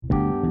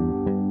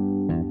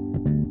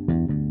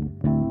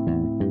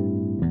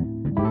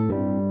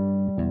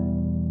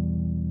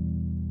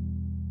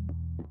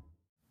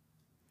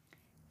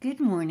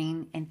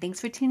morning, and thanks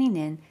for tuning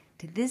in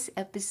to this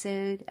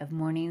episode of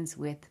Mornings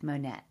with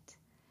Monette.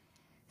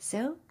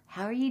 So,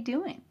 how are you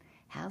doing?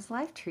 How's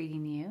life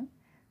treating you?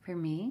 For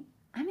me,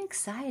 I'm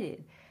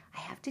excited. I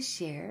have to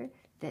share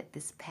that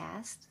this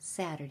past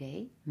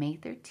Saturday, May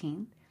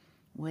 13th,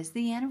 was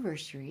the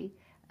anniversary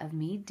of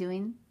me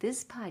doing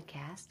this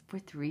podcast for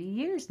 3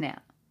 years now.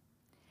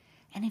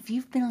 And if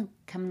you've been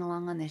coming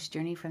along on this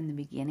journey from the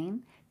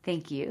beginning,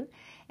 thank you.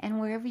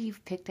 And wherever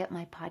you've picked up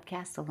my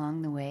podcast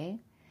along the way,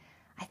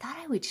 I thought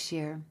I would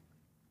share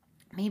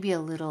maybe a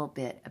little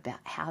bit about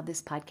how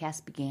this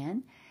podcast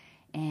began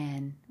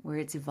and where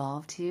it's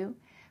evolved to.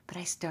 But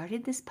I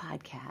started this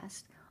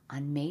podcast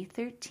on May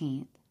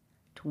 13th,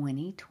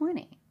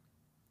 2020,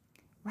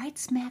 right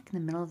smack in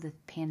the middle of the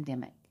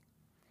pandemic.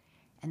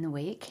 And the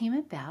way it came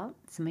about,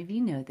 some of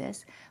you know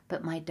this,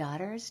 but my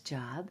daughter's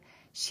job,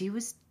 she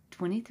was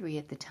 23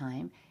 at the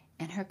time,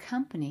 and her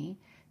company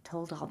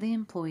told all the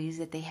employees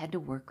that they had to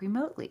work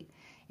remotely.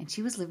 And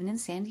she was living in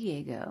San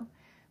Diego.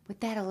 What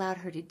that allowed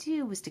her to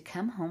do was to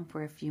come home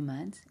for a few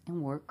months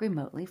and work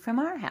remotely from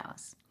our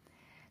house.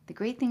 The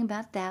great thing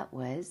about that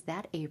was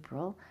that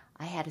April,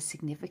 I had a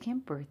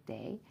significant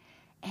birthday,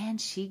 and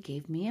she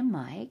gave me a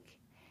mic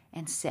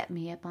and set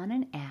me up on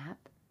an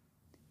app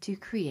to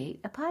create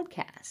a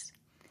podcast.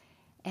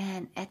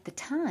 And at the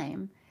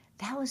time,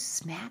 that was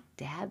smack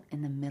dab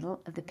in the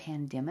middle of the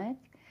pandemic.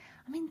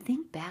 I mean,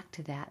 think back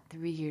to that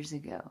 3 years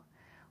ago,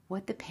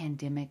 what the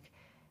pandemic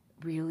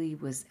really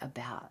was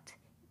about.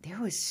 There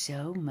was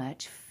so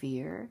much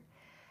fear.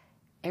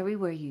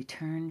 Everywhere you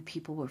turned,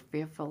 people were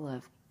fearful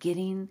of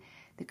getting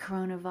the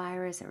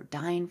coronavirus or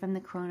dying from the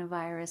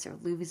coronavirus or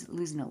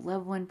losing a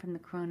loved one from the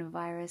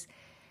coronavirus.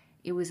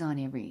 It was on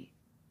every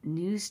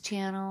news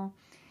channel.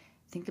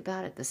 Think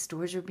about it. The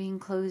stores were being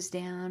closed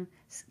down.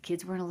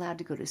 Kids weren't allowed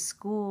to go to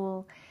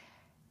school.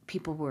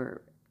 People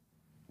were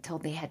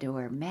told they had to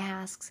wear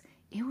masks.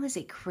 It was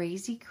a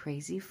crazy,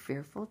 crazy,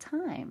 fearful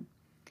time.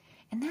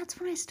 And that's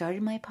when I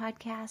started my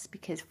podcast,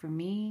 because for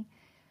me,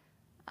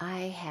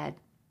 I had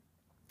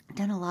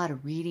done a lot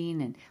of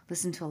reading and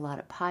listened to a lot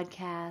of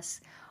podcasts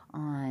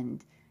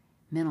on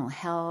mental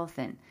health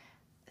and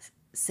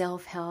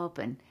self-help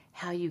and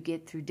how you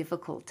get through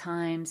difficult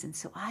times. And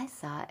so I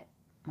thought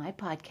my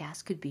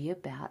podcast could be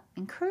about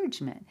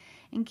encouragement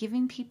and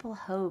giving people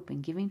hope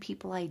and giving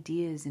people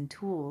ideas and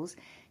tools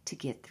to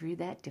get through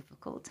that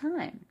difficult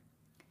time.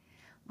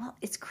 Well,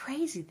 it's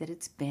crazy that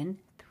it's been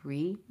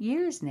 3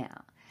 years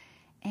now.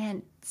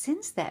 And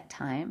since that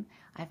time,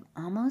 I've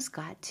almost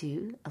got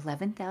to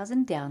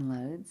 11,000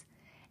 downloads.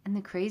 And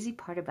the crazy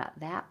part about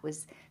that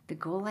was the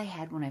goal I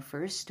had when I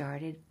first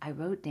started. I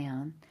wrote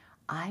down,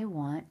 I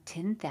want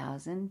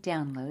 10,000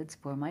 downloads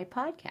for my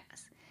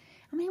podcast.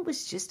 I mean, it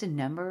was just a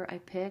number I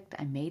picked.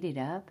 I made it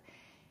up.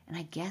 And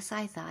I guess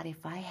I thought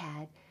if I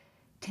had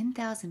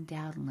 10,000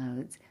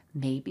 downloads,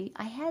 maybe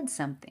I had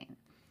something.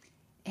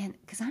 And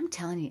because I'm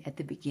telling you, at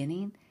the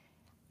beginning,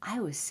 I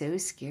was so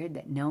scared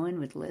that no one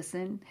would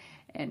listen.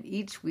 And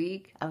each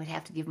week I would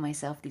have to give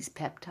myself these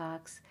pep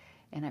talks.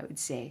 And I would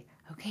say,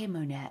 okay,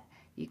 Monette,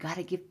 you got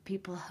to give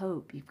people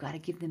hope. You've got to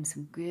give them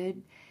some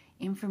good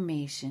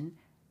information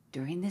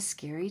during this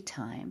scary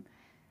time,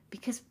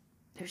 because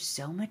there's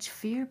so much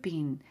fear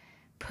being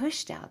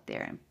pushed out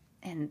there.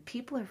 And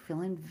people are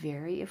feeling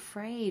very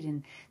afraid,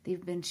 and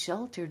they've been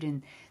sheltered,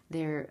 and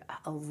they're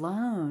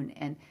alone.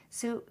 And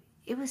so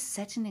it was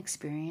such an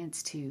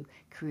experience to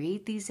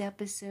create these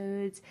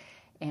episodes.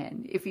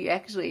 And if you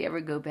actually ever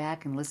go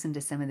back and listen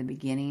to some of the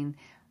beginning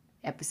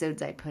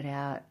episodes I put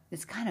out,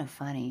 it's kind of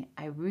funny.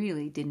 I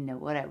really didn't know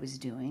what I was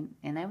doing,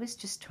 and I was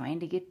just trying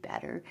to get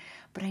better.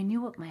 But I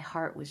knew what my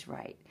heart was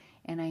right.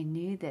 And I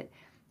knew that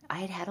I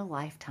had had a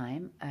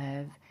lifetime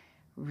of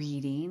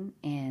reading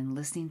and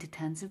listening to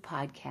tons of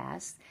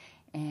podcasts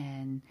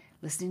and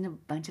listening to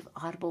a bunch of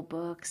Audible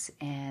books.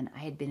 And I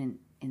had been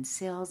in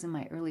sales in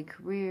my early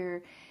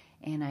career,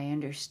 and I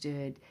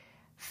understood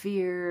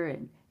fear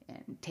and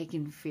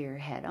taking fear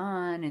head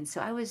on. And so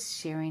I was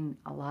sharing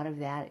a lot of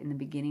that in the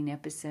beginning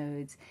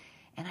episodes.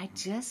 And I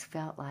just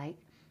felt like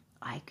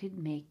I could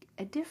make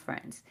a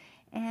difference.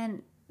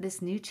 And this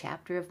new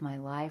chapter of my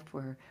life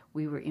where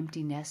we were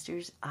empty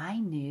nesters, I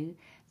knew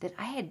that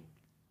I had,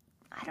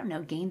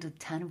 gained a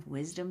ton of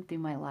wisdom through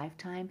my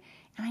lifetime.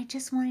 And I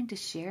just wanted to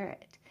share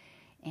it.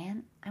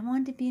 And I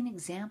wanted to be an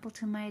example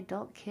to my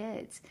adult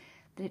kids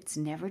that it's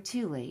never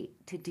too late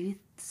to do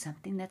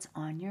something that's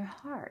on your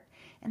heart.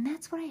 And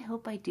that's what I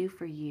hope I do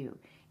for you,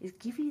 is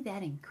give you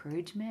that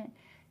encouragement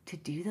to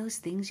do those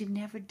things you've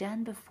never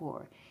done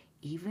before,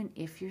 even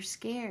if you're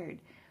scared.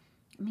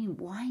 I mean,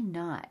 why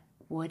not?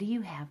 What do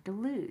you have to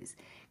lose?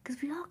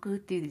 Because we all go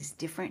through these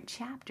different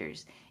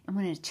chapters. And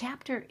when a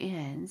chapter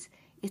ends,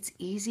 it's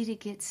easy to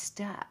get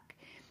stuck.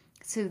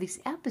 So these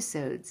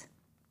episodes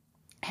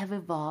have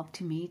evolved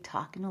to me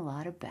talking a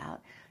lot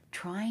about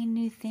trying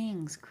new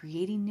things,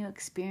 creating new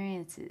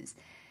experiences.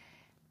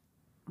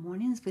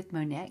 Mornings with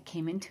Monette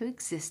came into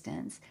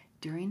existence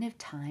during a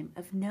time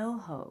of no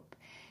hope.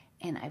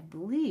 And I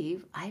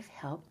believe I've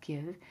helped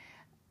give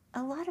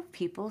a lot of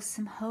people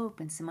some hope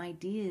and some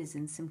ideas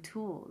and some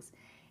tools,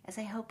 as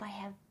I hope I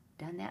have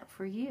done that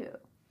for you.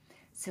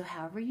 So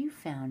however you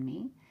found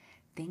me,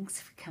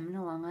 thanks for coming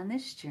along on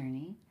this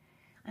journey.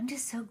 I'm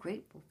just so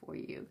grateful for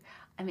you.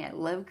 I mean, I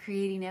love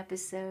creating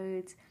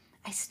episodes.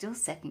 I still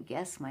second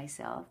guess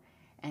myself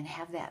and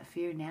have that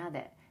fear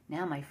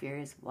now my fear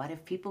is, what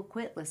if people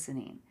quit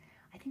listening?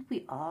 I think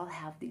we all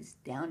have these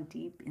down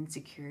deep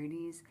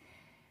insecurities,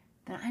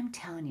 but I'm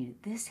telling you,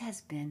 this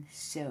has been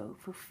so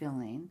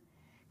fulfilling,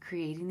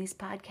 creating these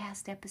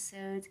podcast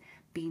episodes,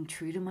 being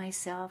true to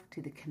myself,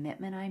 to the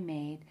commitment I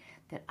made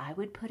that I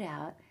would put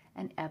out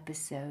an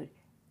episode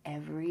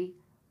every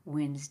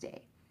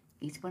Wednesday.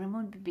 Each one of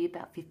them would be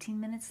about 15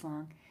 minutes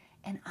long,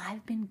 and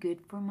I've been good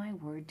for my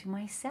word to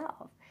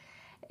myself.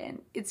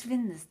 And it's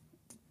been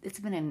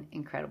an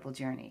incredible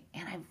journey,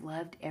 and I've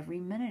loved every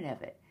minute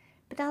of it.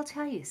 But I'll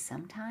tell you,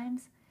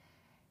 sometimes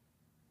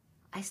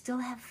I still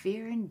have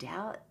fear and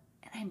doubt,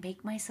 and I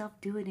make myself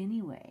do it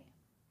anyway.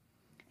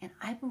 And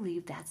I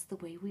believe that's the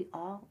way we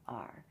all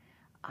are.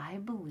 I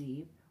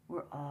believe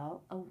we're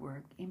all a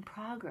work in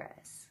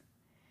progress.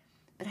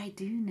 But I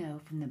do know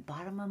from the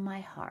bottom of my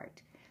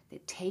heart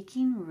that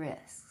taking the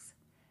risks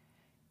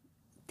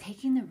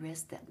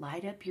that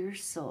light up your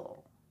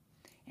soul,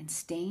 and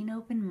staying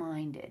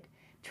open-minded,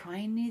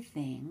 trying new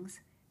things,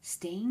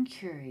 staying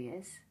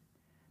curious,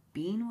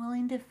 being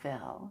willing to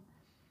fail,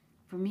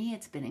 for me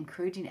it's been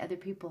encouraging other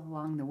people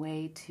along the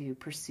way to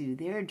pursue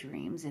their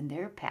dreams and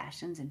their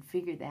passions and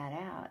figure that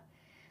out.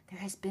 There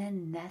has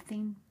been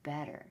nothing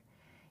better.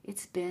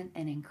 It's been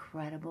an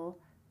incredible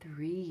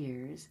 3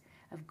 years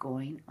of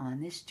going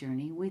on this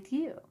journey with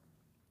you.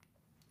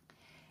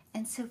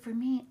 And so for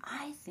me,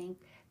 I think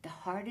the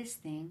hardest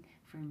thing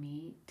for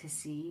me to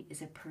see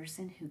is a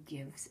person who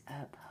gives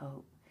up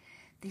hope.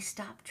 They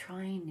stop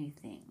trying new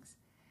things.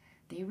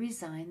 They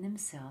resign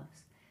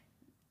themselves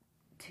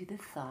to the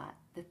thought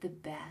that the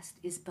best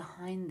is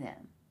behind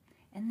them.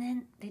 And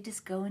then they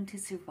just go into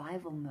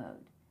survival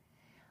mode.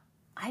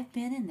 I've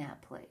been in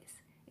that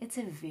place. It's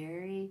a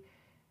very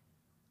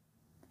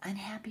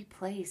unhappy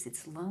place.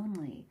 It's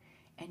lonely.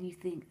 And you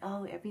think,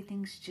 oh,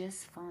 everything's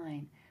just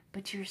fine.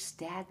 But you're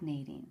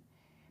stagnating.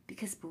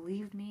 Because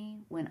believe me,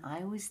 when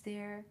I was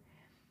there,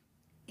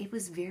 it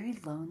was very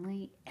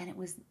lonely, and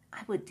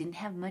I didn't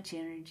have much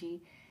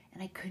energy,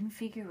 and I couldn't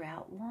figure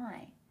out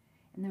why.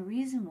 And the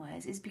reason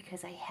is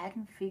because I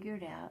hadn't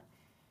figured out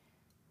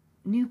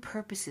new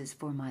purposes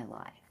for my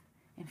life.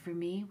 And for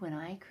me, when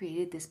I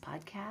created this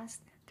podcast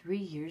 3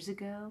 years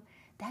ago,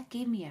 that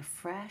gave me a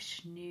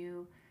fresh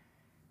new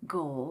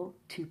goal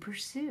to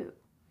pursue.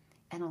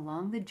 And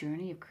along the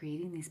journey of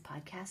creating these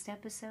podcast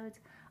episodes,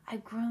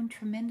 I've grown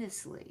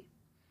tremendously.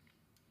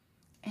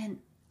 And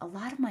a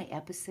lot of my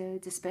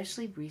episodes,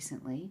 especially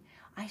recently,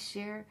 I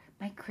share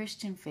my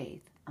Christian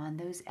faith on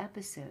those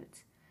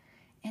episodes.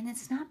 And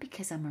it's not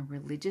because I'm a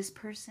religious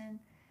person.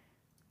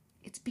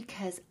 It's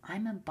because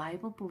I'm a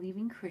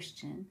Bible-believing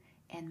Christian,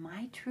 and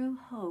my true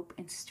hope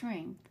and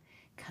strength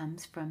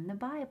comes from the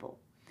Bible.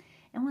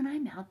 And when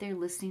I'm out there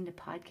listening to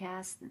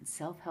podcasts and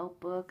self-help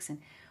books, and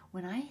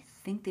when I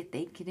think that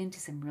they get into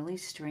some really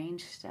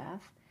strange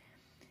stuff,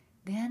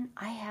 then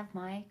I have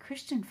my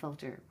Christian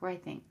filter where I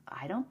think,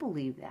 I don't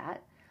believe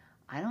that.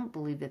 I don't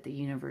believe that the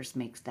universe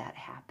makes that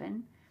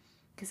happen,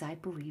 because I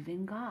believe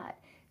in God.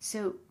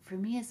 So for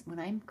me, when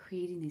I'm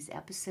creating these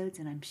episodes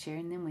and I'm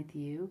sharing them with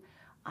you,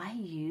 I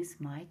use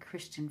my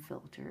Christian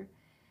filter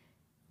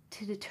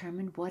to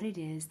determine what it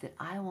is that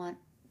I want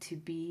to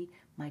be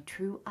my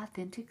true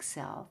authentic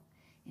self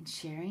in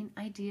sharing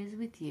ideas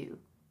with you.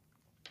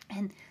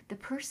 And the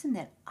person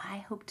that I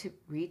hope to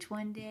reach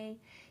one day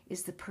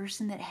is the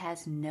person that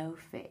has no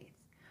faith,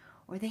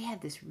 or they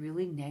have this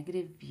really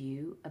negative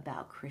view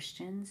about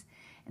Christians,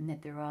 and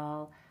that they're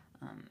all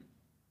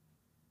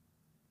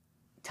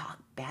talk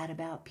bad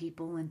about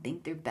people and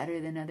think they're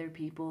better than other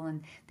people,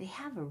 and they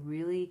have a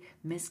really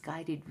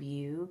misguided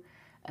view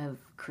of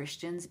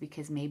Christians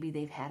because maybe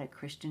they've had a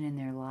Christian in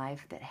their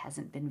life that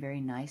hasn't been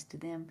very nice to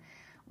them.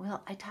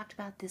 Well, I talked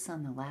about this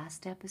on the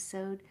last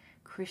episode.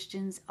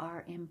 Christians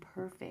are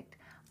imperfect.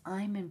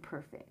 I'm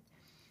imperfect.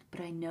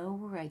 But I know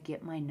where I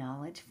get my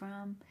knowledge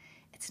from.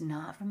 It's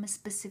not from a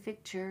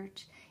specific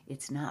church.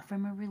 It's not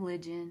from a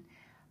religion.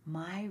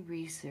 My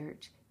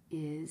research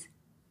is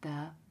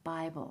the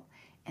Bible.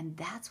 And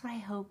that's what I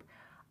hope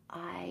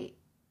I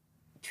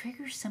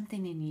trigger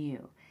something in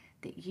you,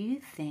 that you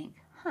think,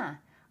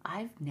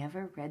 I've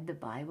never read the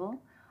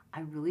Bible.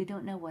 I really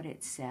don't know what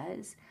it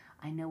says.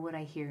 I know what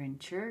I hear in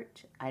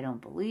church. I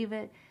don't believe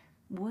it.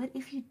 What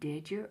if you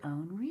did your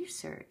own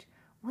research?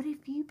 What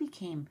if you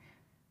became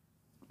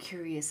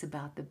curious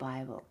about the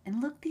Bible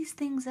and look these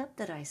things up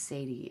that I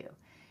say to you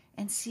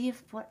and see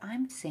if what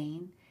I'm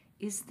saying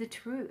is the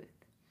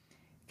truth?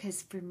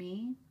 Because for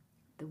me,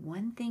 the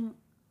one thing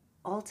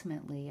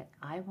ultimately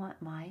I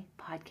want my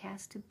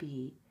podcast to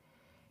be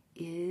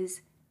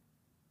is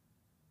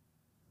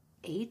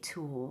a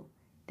tool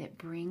that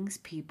brings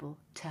people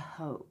to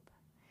hope,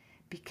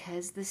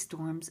 because the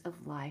storms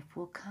of life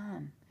will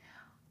come.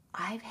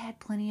 I've had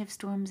plenty of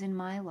storms in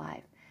my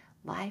life.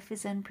 Life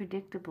is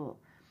unpredictable.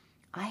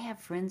 I have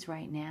friends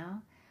right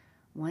now.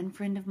 One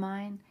friend of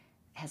mine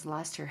has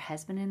lost her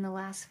husband in the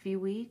last few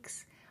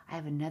weeks. I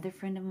have another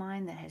friend of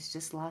mine that has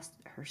just lost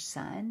her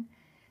son.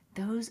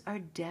 Those are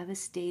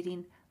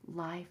devastating,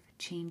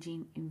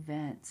 life-changing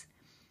events.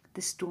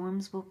 The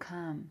storms will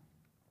come.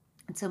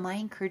 And so my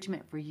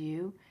encouragement for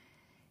you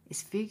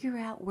is figure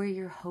out where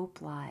your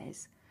hope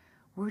lies.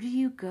 Where do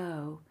you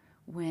go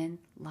when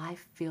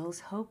life feels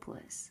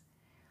hopeless?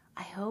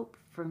 I hope,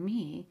 for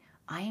me,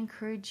 I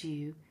encourage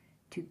you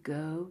to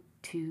go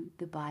to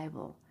the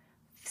Bible.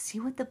 See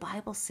what the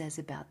Bible says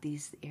about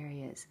these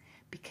areas,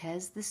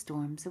 because the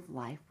storms of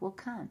life will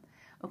come.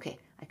 Okay,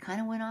 I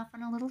kind of went off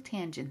on a little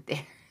tangent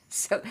there.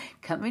 So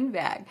coming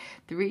back,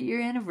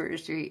 3-year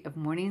anniversary of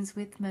Mornings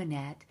with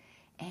Monette,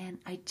 and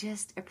I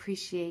just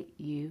appreciate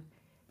you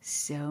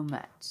so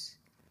much.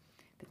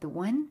 But the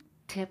one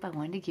tip I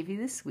wanted to give you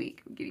this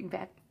week, getting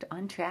back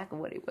on track of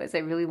what it was I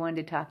really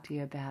wanted to talk to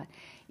you about,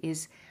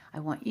 is I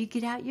want you to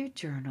get out your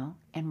journal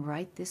and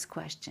write this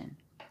question.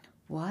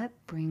 What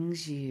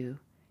brings you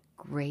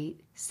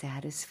great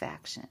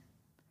satisfaction?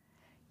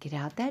 Get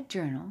out that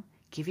journal,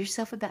 give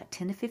yourself about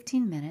 10 to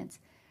 15 minutes,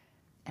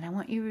 and I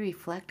want you to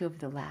reflect over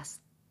the last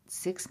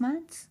 6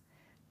 months,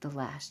 the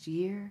last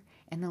year,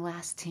 and the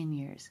last 10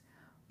 years.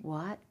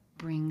 What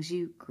brings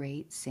you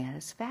great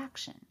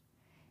satisfaction?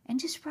 And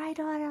just write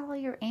out all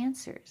your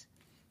answers.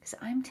 Because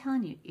I'm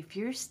telling you, if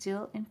you're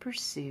still in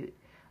pursuit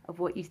of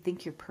what you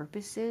think your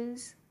purpose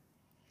is,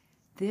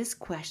 this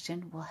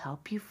question will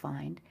help you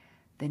find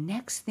the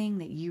next thing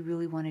that you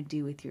really want to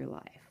do with your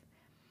life.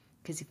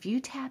 Because if you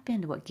tap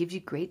into what gives you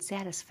great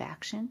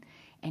satisfaction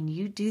and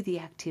you do the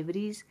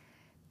activities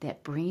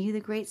that bring you the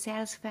great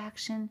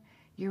satisfaction,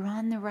 you're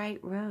on the right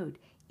road,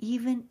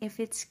 even if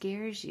it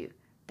scares you.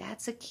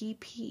 That's a key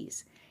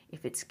piece.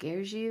 If it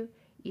scares you,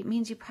 it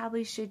means you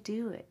probably should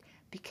do it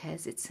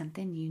because it's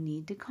something you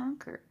need to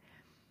conquer.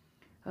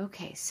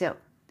 Okay, so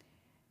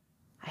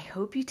I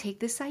hope you take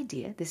this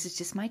idea. This is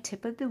just my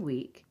tip of the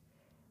week.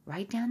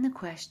 Write down the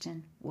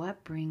question,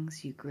 what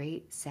brings you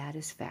great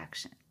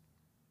satisfaction?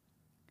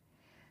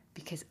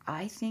 Because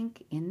I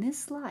think in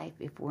this life,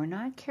 if we're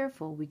not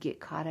careful, we get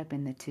caught up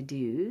in the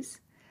to-dos,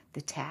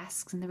 the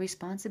tasks and the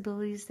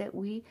responsibilities that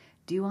we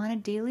do on a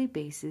daily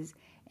basis,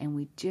 and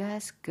we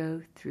just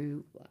go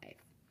through life.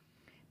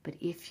 But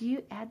if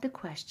you add the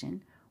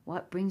question,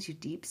 what brings you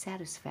deep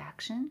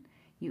satisfaction?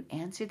 You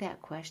answer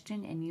that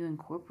question and you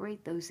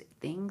incorporate those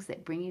things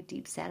that bring you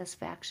deep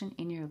satisfaction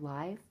in your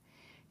life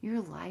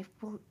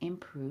will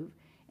improve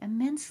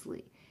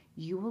immensely.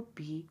 You will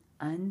be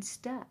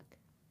unstuck.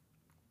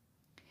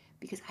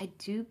 Because I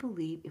do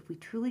believe if we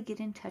truly get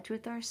in touch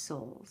with our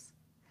souls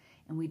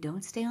and we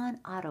don't stay on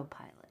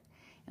autopilot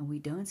and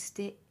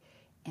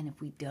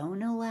if we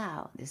don't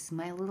allow, this is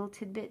my little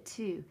tidbit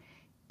too,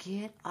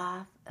 get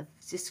off of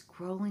just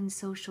scrolling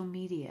social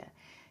media,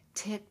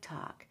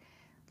 TikTok,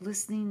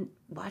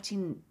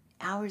 watching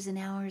hours and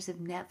hours of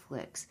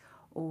Netflix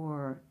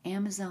or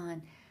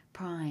Amazon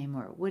Prime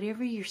or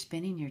whatever you're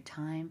spending your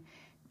time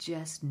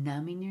just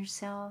numbing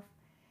yourself.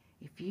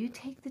 If you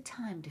take the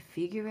time to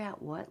figure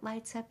out what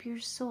lights up your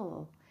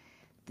soul,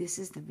 this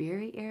is the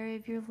very area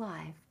of your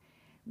life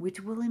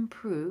which will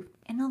improve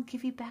and it'll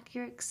give you back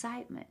your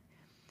excitement.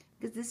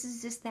 Because this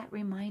is just that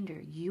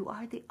reminder, you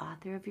are the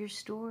author of your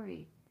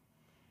story.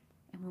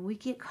 And when we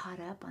get caught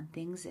up on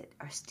things that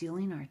are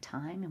stealing our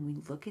time and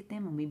we look at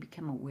them and we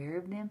become aware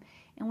of them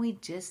and we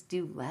just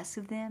do less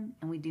of them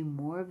and we do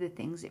more of the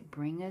things that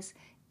bring us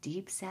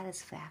deep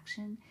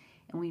satisfaction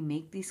and we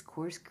make these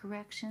course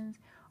corrections,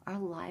 our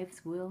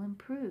lives will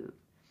improve.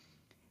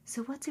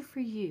 So what's it for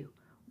you?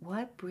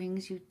 What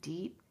brings you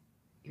deep,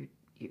 your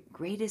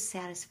greatest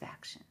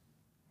satisfaction?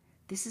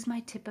 This is my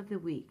tip of the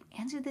week.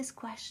 Answer this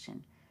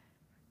question.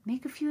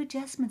 Make a few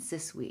adjustments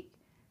this week.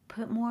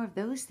 Put more of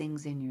those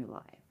things in your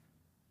life.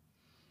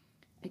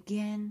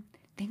 Again,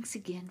 thanks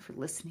again for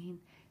listening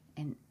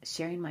and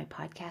sharing my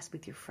podcast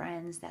with your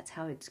friends. That's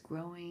how it's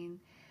growing.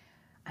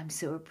 I'm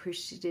so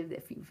appreciative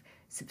if you've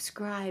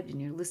subscribed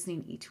and you're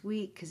listening each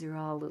week because they're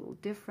all a little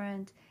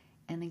different.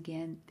 And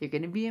again, they're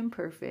going to be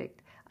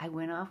imperfect. I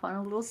went off on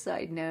a little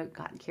side note,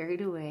 got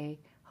carried away.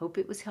 Hope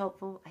it was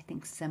helpful. I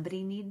think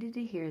somebody needed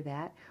to hear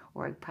that,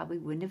 or I probably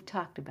wouldn't have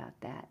talked about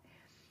that.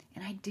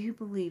 And I do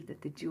believe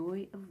that the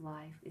joy of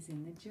life is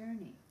in the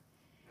journey.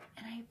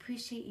 And I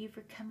appreciate you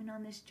for coming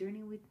on this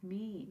journey with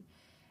me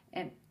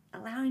and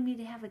allowing me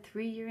to have a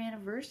 3-year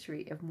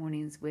anniversary of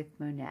Mornings with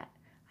Monette.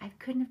 I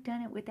couldn't have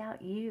done it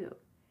without you.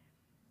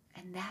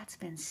 And that's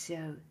been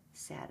so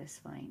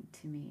satisfying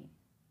to me.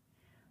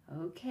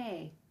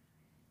 Okay,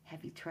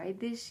 have you tried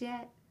this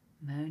yet?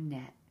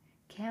 Monette.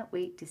 Can't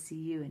wait to see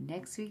you in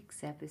next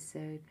week's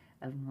episode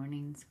of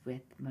Mornings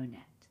with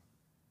Monette.